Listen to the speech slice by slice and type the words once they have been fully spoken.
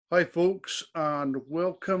Hi, folks, and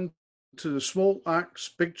welcome to the Small Acts,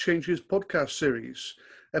 Big Changes podcast series,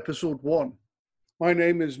 episode 1. My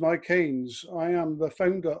name is Mike Haynes. I am the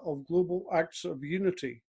founder of Global Acts of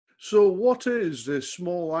Unity. So, what is this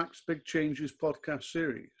Small Acts, Big Changes podcast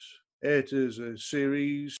series? It is a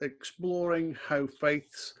series exploring how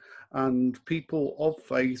faiths and people of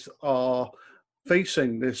faith are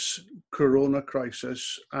facing this corona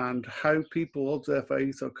crisis and how people of their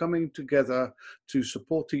faith are coming together to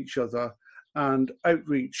support each other and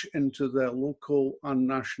outreach into their local and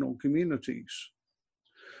national communities.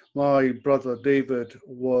 My brother David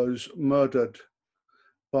was murdered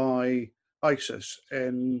by ISIS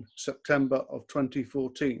in September of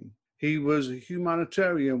 2014. He was a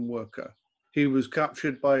humanitarian worker. He was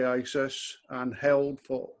captured by ISIS and held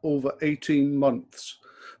for over 18 months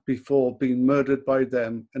before being murdered by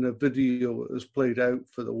them in a video that was played out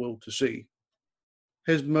for the world to see.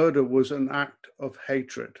 His murder was an act of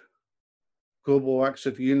hatred. Global Acts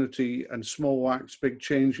of Unity and Small Acts, Big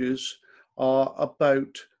Changes are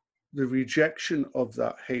about the rejection of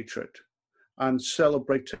that hatred and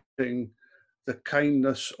celebrating the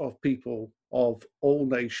kindness of people of all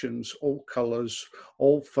nations, all colours,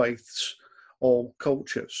 all faiths, all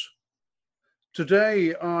cultures.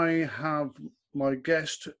 Today I have my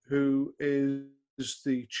guest, who is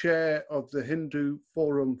the chair of the Hindu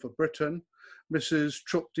Forum for Britain, Mrs.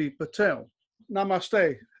 Trupti Patel.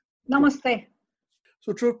 Namaste. Namaste.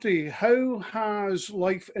 So Trupti, how has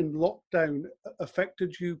life in lockdown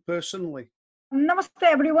affected you personally? Namaste,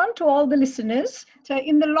 everyone, to all the listeners. So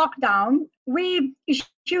in the lockdown, we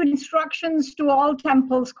issued instructions to all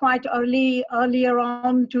temples quite earlier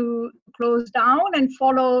on to close down and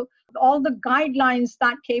follow all the guidelines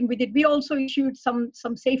that came with it. We also issued some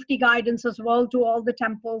safety guidance as well to all the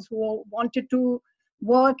temples who wanted to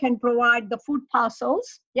work and provide the food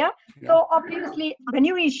parcels. Yeah. So obviously, when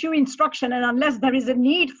you issue instruction, and unless there is a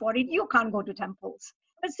need for it, you can't go to temples.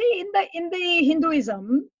 But see, in the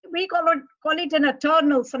Hinduism, we call it an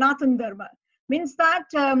eternal Sanatan Dharma. Means that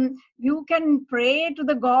you can pray to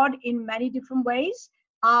the God in many different ways.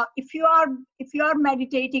 If you are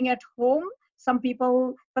meditating at home, some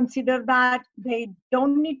people consider that they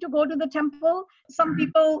don't need to go to the temple. Some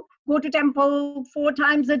people go to temple 4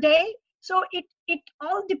 times a day. So it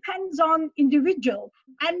all depends on individual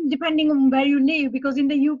and depending on where you live, because in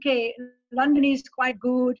the UK, London is quite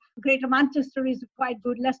good, Greater Manchester is quite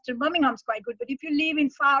good, Leicester, Birmingham is quite good. But if you live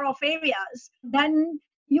in far off areas, then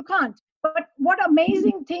you can't. But what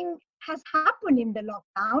amazing thing has happened in the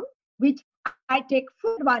lockdown, which I take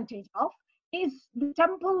full advantage of, is the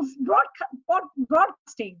temple's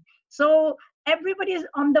broadcasting. So everybody is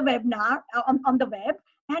on the web now, on the web,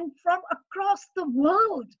 and from across the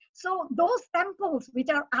world. So those temples which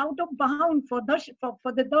are out of bound for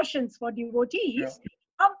the darshans, for devotees,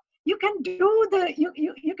 you can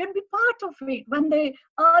you can be part of it. When the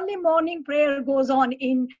early morning prayer goes on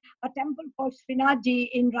in a temple called Srinathji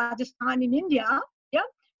in Rajasthan in India,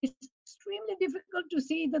 it's extremely difficult to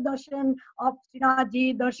see the darshan of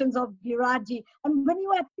Srinathji, darshans of Girirajji. And when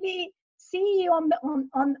you actually see on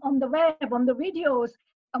the web, on the videos,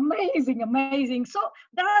 amazing. So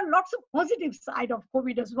there are lots of positive side of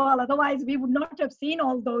COVID as well. Otherwise, we would not have seen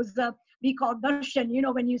all those we call darshan.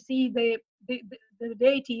 When you see the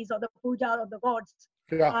deities or the puja or the gods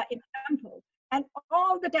in the temple, and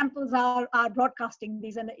all the temples are broadcasting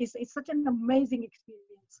these, and it's such an amazing experience.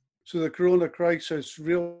 So the corona crisis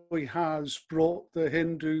really has brought the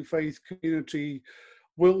Hindu faith community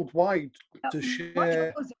worldwide to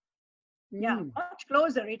share. Much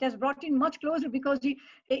closer. It has brought in much closer, because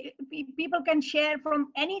people can share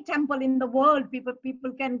from any temple in the world. People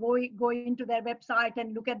can go into their website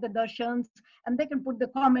and look at the darshans, and they can put the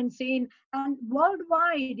comments in. And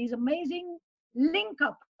worldwide is amazing link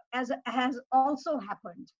up as has also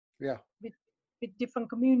happened. With different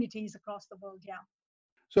communities across the world.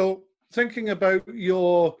 So thinking about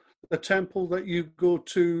the temple that you go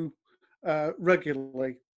to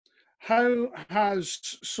regularly, how has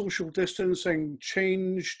social distancing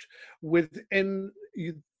changed within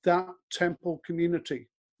that temple community?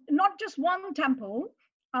 Not just one temple,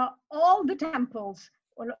 all the temples.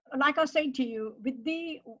 Like I said to you, with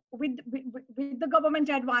the government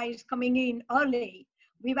advice coming in early,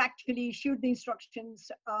 we've actually issued the instructions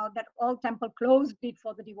that all temple closed it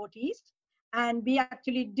for the devotees, and we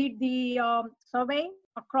actually did the survey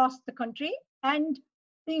across the country, and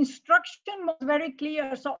the instruction was very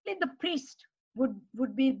clear. So only the priest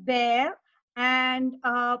would be there, and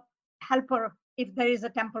helper if there is a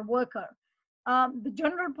temple worker. The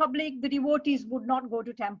general public, the devotees, would not go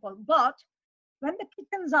to temple. But when the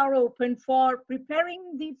kitchens are open for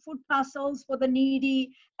preparing the food parcels for the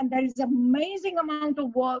needy, and there is amazing amount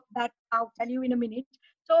of work that I'll tell you in a minute.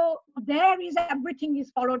 So there is everything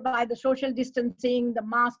is followed by the social distancing, the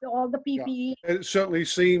mask, all the Yeah. PPE. It certainly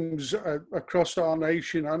seems across our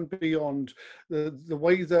nation and beyond the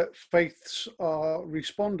way that faiths are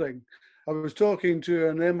responding. I was talking to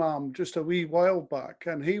an imam just a wee while back,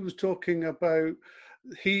 and he was talking about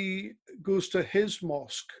he goes to his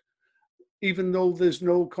mosque even though there's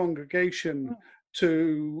no congregation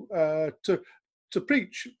to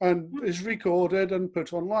preach, and is recorded and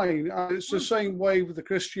put online. And it's the same way with the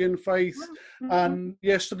Christian faith. And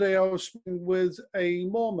yesterday I was speaking with a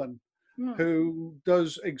Mormon who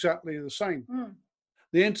does exactly the same.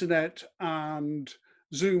 The internet and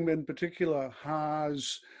Zoom in particular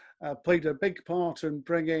has played a big part in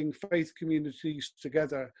bringing faith communities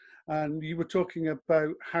together. And you were talking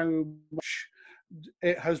about how much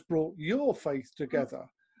it has brought your faith together.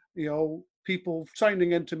 You know, people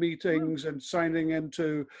signing into meetings and signing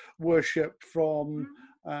into worship from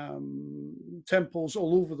temples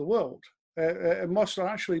all over the world. It must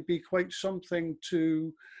actually be quite something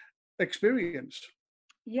to experience.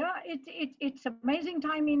 Yeah, it's amazing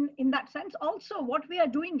time in that sense. Also, what we are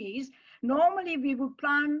doing is normally we would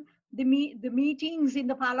plan the meetings in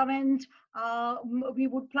the parliament. We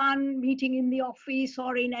would plan meeting in the office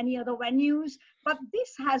or in any other venues. But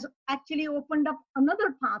this has actually opened up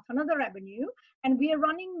another path, another avenue, and we are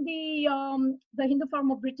running the Hindu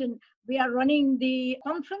Forum of Britain. We are running the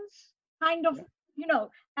conference kind of, you know,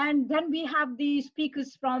 and then we have the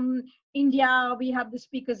speakers from India. We have the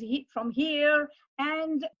speakers from here,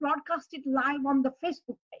 and broadcast it live on the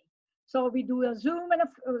Facebook page. So we do a Zoom and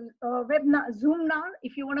a webinar, Zoomnar,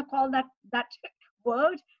 if you want to call that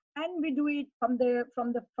word, and we do it from the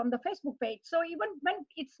Facebook page. So even when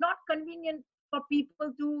it's not convenient for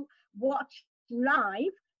people to watch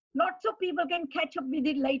live, lots of people can catch up with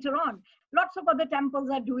it later on. Lots of other temples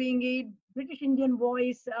are doing it. British Indian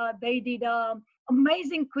Voice, they did a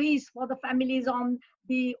amazing quiz for the families on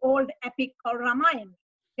the old epic called Ramayana.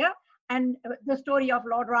 Yeah. And the story of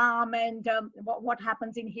Lord Ram and what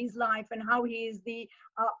happens in his life and how he is the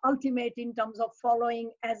ultimate in terms of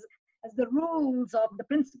following as the rules of the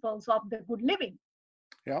principles of the good living.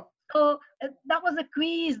 Yeah. So that was a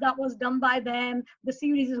quiz that was done by them. The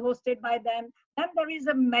series is hosted by them. Then there is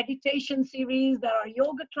a meditation series. There are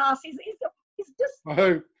yoga classes. It's just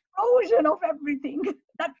an explosion of everything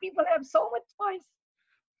that people have so much choice.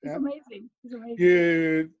 It's amazing. It's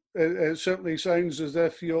amazing. It certainly sounds as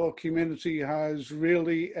if your community has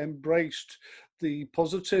really embraced the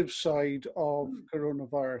positive side of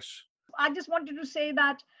coronavirus. I just wanted to say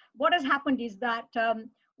that what has happened is that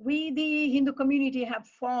we, the Hindu community, have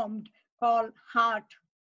formed called HEART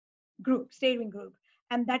group, steering group,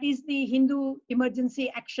 and that is the Hindu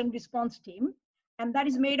Emergency Action Response Team, and that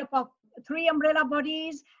is made up of 3 umbrella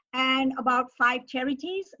bodies and about 5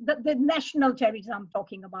 charities, the national charities I'm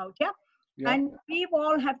talking about, yeah? And we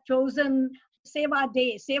all have chosen Seva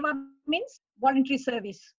Day. Seva means voluntary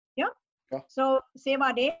service, yeah? So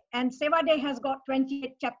Seva Day, and Seva Day has got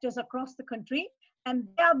 28 chapters across the country, and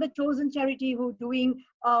they are the chosen charity who doing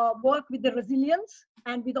work with the resilience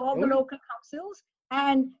and with all the local councils.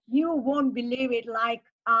 And you won't believe it, like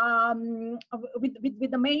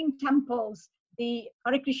with the main temples, the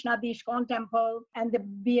Hare Krishna, the ISKCON temple, and the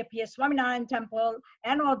BAPS Swaminarayan temple,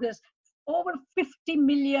 and all this, over 50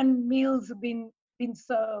 million meals have been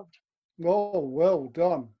served. Oh, well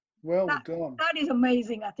done. Well done. That is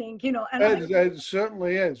amazing, I think, you know. And it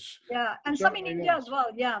certainly is. Yeah, and some in India as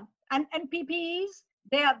well, yeah. And PPEs,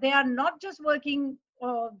 they are not just working,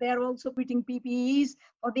 they're also putting PPEs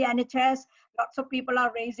for the NHS. Lots of people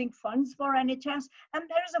are raising funds for NHS. And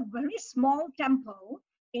there is a very small temple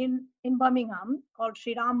in Birmingham called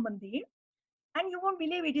Sri Ram Mandir. And you won't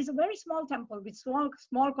believe it is a very small temple with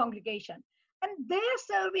small congregation. And they're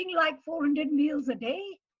serving like 400 meals a day.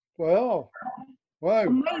 Wow. Wow.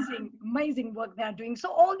 Amazing work they're doing. So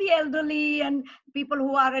all the elderly and people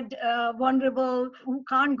who are vulnerable, who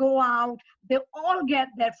can't go out, they all get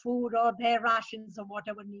their food or their rations or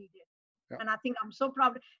whatever needed. Yeah. And I think I'm so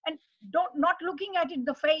proud. And not looking at it,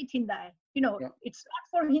 the faith in that, you know, it's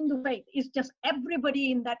not for Hindu faith. It's just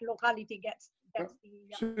everybody in that locality gets the.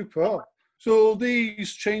 Super. So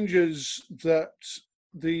these changes that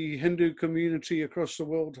the Hindu community across the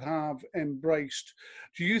world have embraced,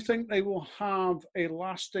 do you think they will have a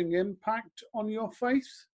lasting impact on your faith?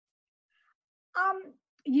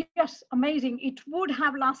 Yes, amazing. It would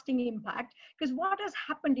have lasting impact, because what has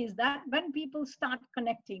happened is that when people start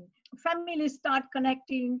connecting, families start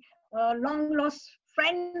connecting, long lost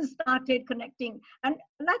friends started connecting. And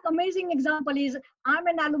like amazing example is, I'm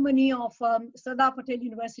an alumni of Sardar Patel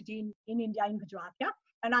University in India, in Gujarat, yeah?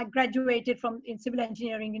 And I graduated in civil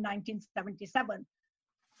engineering in 1977.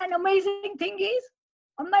 An amazing thing is,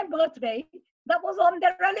 on my birthday, that was on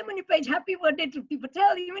their alumni page, happy birthday to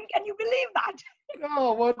Patel. Even, can you believe that?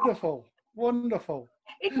 Oh, wonderful, wonderful.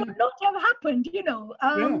 It would not have happened,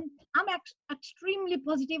 Yeah. I'm extremely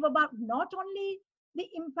positive about not only the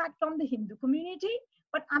impact on the Hindu community,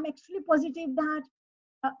 but I'm actually positive that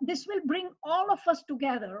this will bring all of us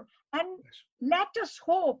together, and let us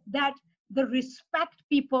hope that the respect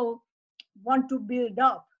people want to build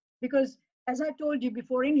up. Because as I told you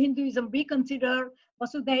before, in Hinduism, we consider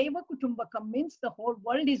Vasudhaiva Kutumbakam, means the whole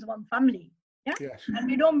world is one family. Yeah. Yes. And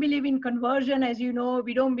we don't believe in conversion, as you know.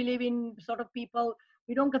 We don't believe in sort of people.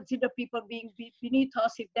 We don't consider people being beneath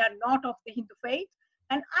us if they are not of the Hindu faith.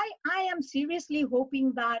 And I am seriously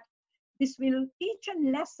hoping that this will teach a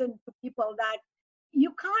lesson to people that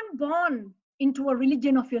you can't born into a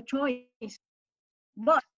religion of your choice,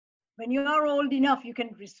 but when you are old enough, you can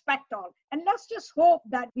respect all. And let's just hope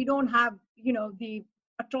that we don't have, the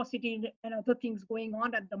atrocity and other things going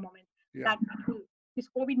on at the moment. Yeah. That this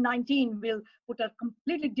COVID-19 will put a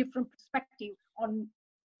completely different perspective on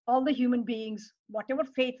all the human beings, whatever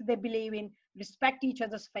faith they believe in, respect each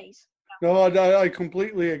other's faith. No, I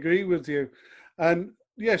completely agree with you. And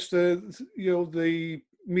yes, the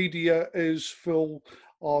media is full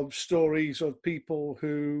of stories of people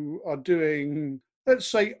who are doing, let's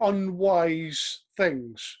say, unwise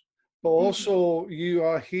things. But also you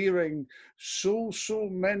are hearing so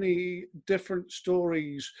many different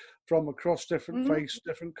stories from across different faiths,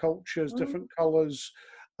 different cultures, different colours,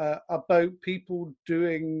 about people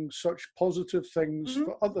doing such positive things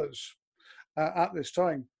for others at this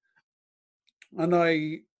time. And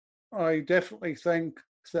I definitely think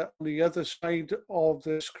that on the other side of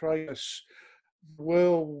this crisis, the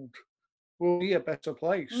world will be a better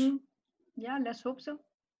place. Yeah, let's hope so.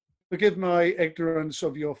 Forgive my ignorance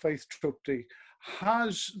of your faith, Trupti.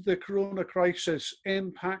 Has the corona crisis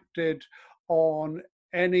impacted on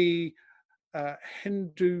any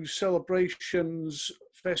Hindu celebrations,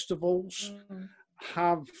 festivals?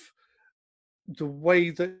 Have the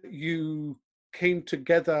way that you came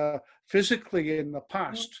together physically in the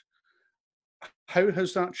past, how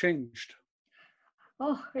has that changed?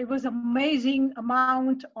 Oh, it was amazing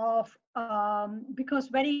amount of, because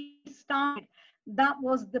when it started, that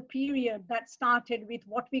was the period that started with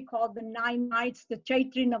what we call the 9 nights, the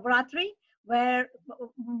Chaitri Navaratri, where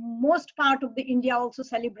most part of the India also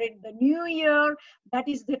celebrate the New Year. That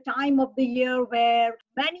is the time of the year where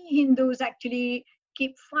many Hindus actually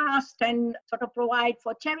keep fast and sort of provide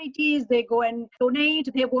for charities. They go and donate.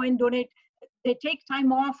 They take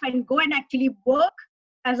time off and go and actually work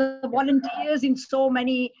as volunteers in so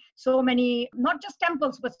many, not just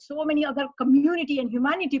temples, but so many other community and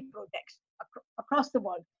humanity projects across the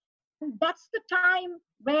world. And that's the time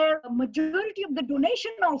where a majority of the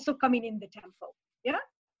donation also coming in the temple. Yeah.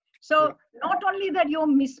 So not only that you're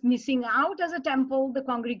missing out as a temple, the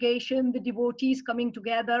congregation, the devotees coming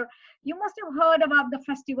together. You must have heard about the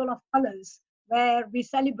Festival of Colors, where we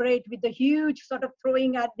celebrate with the huge sort of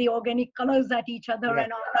throwing at the organic colors at each other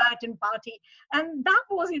and all that and party. And that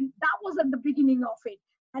was at the beginning of it.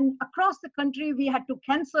 And across the country, we had to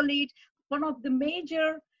cancel it. One of the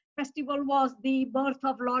major festival was the birth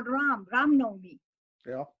of Lord Ram Navami.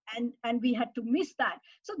 Yeah. And we had to miss that.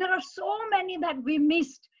 So there are so many that we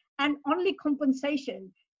missed. And only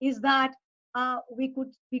compensation is that we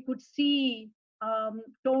could see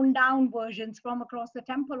toned down versions from across the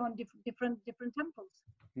temple on different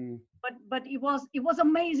temples. But it was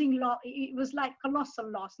amazing loss. It was like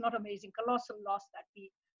colossal loss, not amazing, colossal loss that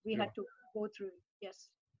we had to go through. Yes,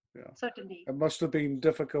 certainly. It must have been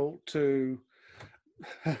difficult to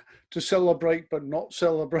celebrate but not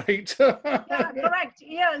celebrate. Yeah, correct.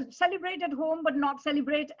 Yeah, celebrate at home but not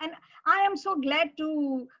celebrate. And I am so glad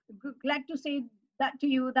to say that to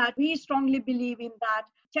you, that we strongly believe in that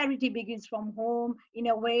charity begins from home in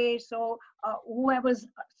a way. So whoever's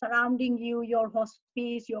surrounding you, your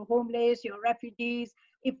hospice, your homeless, your refugees,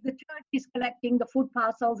 if the church is collecting the food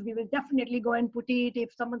parcels, we will definitely go and put it.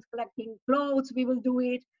 If someone's collecting clothes, we will do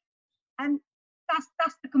it. And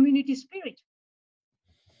that's the community spirit.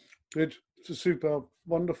 Good. Superb.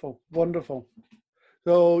 Wonderful. Wonderful.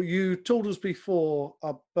 So you told us before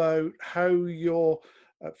about how your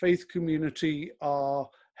faith community are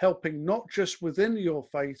helping not just within your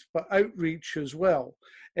faith, but outreach as well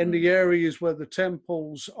in the areas where the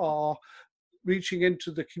temples are reaching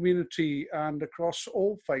into the community and across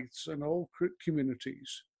all faiths and all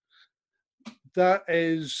communities. That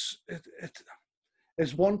is,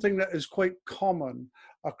 is one thing that is quite common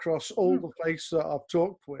across all the faiths that I've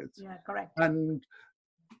talked with. Yeah, correct. And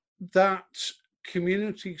that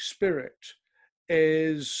community spirit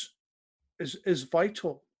is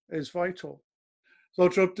vital, is vital. So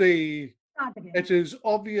Trupti, it is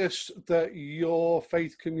obvious that your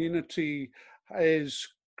faith community is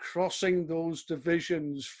crossing those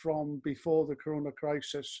divisions from before the corona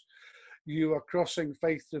crisis. You are crossing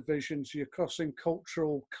faith divisions, you're crossing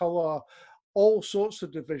cultural, colour, all sorts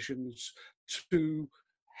of divisions to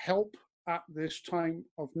help at this time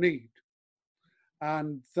of need.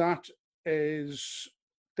 And that is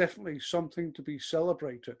definitely something to be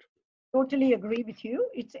celebrated. Totally agree with you.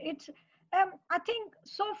 I think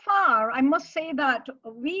so far, I must say that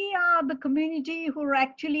we are the community who are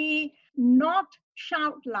actually not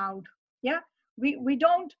shout loud. Yeah, we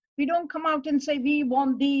don't come out and say we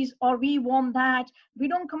want these or we want that. We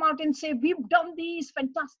don't come out and say we've done these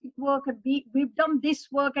fantastic work and we've done this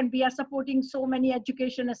work and we are supporting so many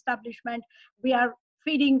education establishment. We are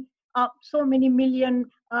feeding up so many million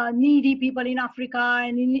needy people in Africa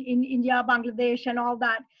and in India, Bangladesh, and all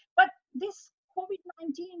that. But this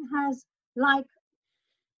COVID-19 has like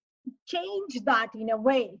changed that in a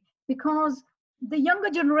way, because the younger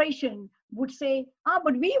generation would say,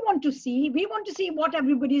 but we want to see what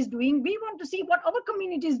everybody is doing. We want to see what our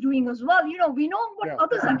community is doing as well. You know, we know what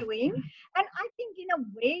others are doing. And I think in a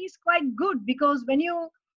way it's quite good, because when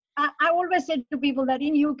I always said to people that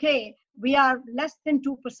in UK, we are less than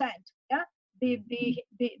 2%, yeah, the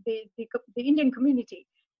Indian community.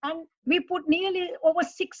 And we put nearly over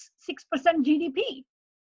 6% GDP.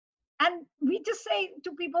 And we just say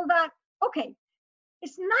to people that, okay,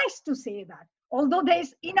 it's nice to say that. Although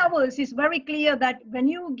there's in ours, it's very clear that when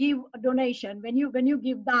you give a donation, when you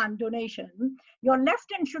give donation, your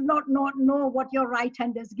left hand should not know what your right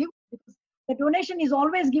hand is given, because the donation is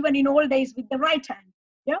always given in old days with the right hand.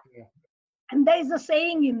 Yeah. And there is a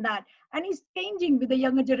saying in that, and it's changing with the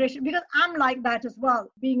younger generation, because I'm like that as well,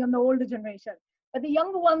 being in the older generation. But the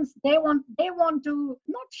younger ones, they want to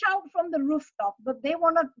not shout from the rooftop, but they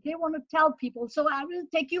want to tell people. So I will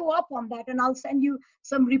take you up on that, and I'll send you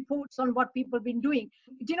some reports on what people have been doing.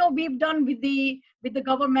 You know, we've done with the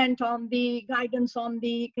government on the guidance on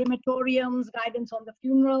the crematoriums, guidance on the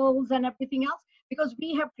funerals, and everything else, because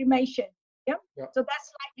we have cremation. Yeah. So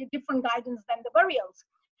that's slightly different guidance than the burials.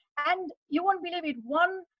 And you won't believe it,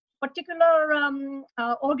 one particular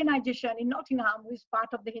organization in Nottingham, who is part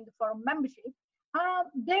of the Hindu Forum membership,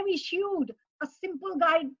 they've issued a simple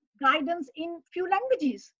guidance in few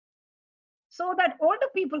languages so that all the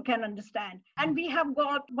people can understand. And we have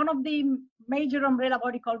got one of the major umbrella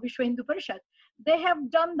body called Vishwa Hindu Parishad. They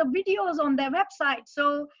have done the videos on their website.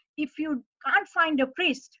 So if you can't find a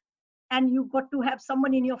priest and you've got to have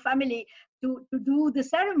someone in your family to do the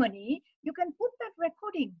ceremony, you can put that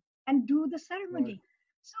recording and do the ceremony.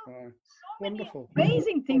 So many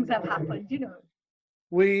amazing things have happened, you know.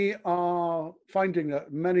 We are finding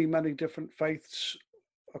that many, many different faiths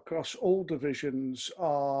across all divisions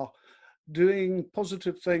are doing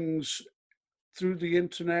positive things through the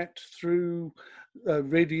internet, through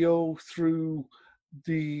radio, through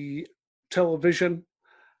the television.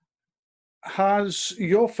 Has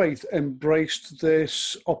your faith embraced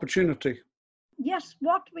this opportunity? Yes,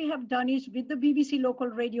 what we have done is with the BBC Local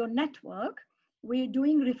Radio Network, we're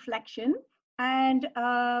doing reflection. And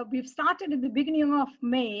we've started at the beginning of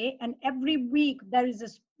May, and every week there is a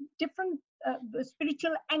different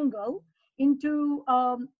spiritual angle into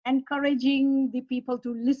encouraging the people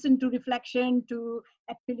to listen to reflection, to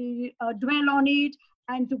actually dwell on it,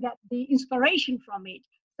 and to get the inspiration from it.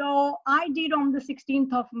 So I did on the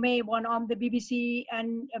 16th of May one on the BBC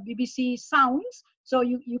and BBC Sounds, so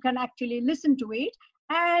you can actually listen to it.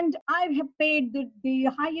 And I have paid the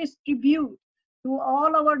highest tribute to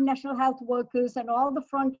all our national health workers and all the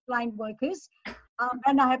frontline workers,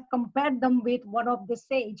 and I have compared them with one of the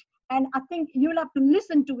sage. And I think you'll have to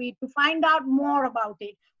listen to it to find out more about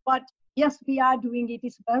it. But yes, we are doing it.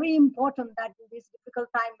 It's very important that in this difficult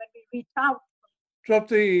time when we reach out.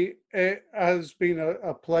 Trupti, it has been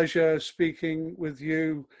a pleasure speaking with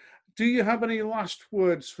you. Do you have any last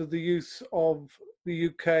words for the youth of the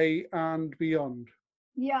UK and beyond?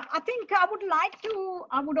 Yeah, I think I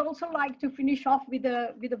would also like to finish off with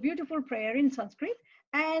a beautiful prayer in Sanskrit.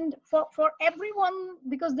 And for everyone,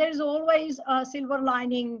 because there is always a silver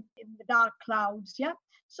lining in the dark clouds. Yeah.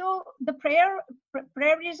 So the prayer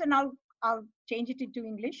is, and I'll change it into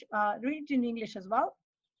English, read it in English as well.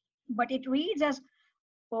 But it reads as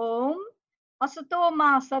Om Asato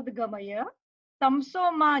Ma Sadgamaya,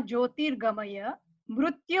 Tamso Ma Jyotir Gamaya,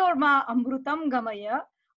 Mrutyor Ma Amrutam Gamaya,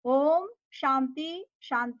 Om Shanti,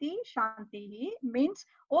 Shanti, Shanti means,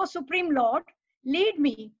 O Supreme Lord, lead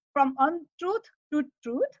me from untruth to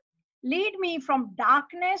truth, lead me from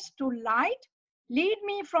darkness to light, lead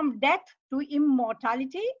me from death to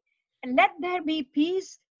immortality, and let there be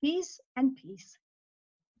peace, peace, and peace.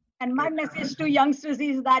 And my message to youngsters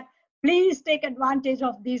is that please take advantage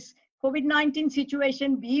of this COVID-19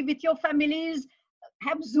 situation, be with your families,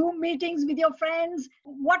 have Zoom meetings with your friends,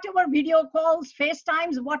 whatever, video calls,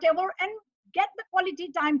 FaceTimes, whatever, and get the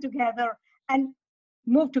quality time together and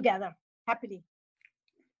move together happily.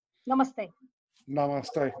 Namaste.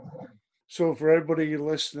 Namaste. So for everybody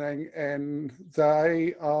listening in,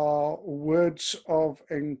 they are words of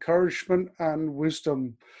encouragement and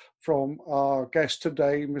wisdom from our guest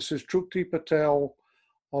today, Mrs. Trupti Patel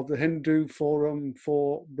of the Hindu Forum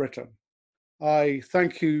for Britain. I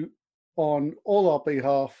thank you on all our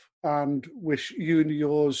behalf and wish you and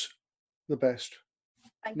yours the best.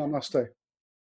 Thank you. Namaste.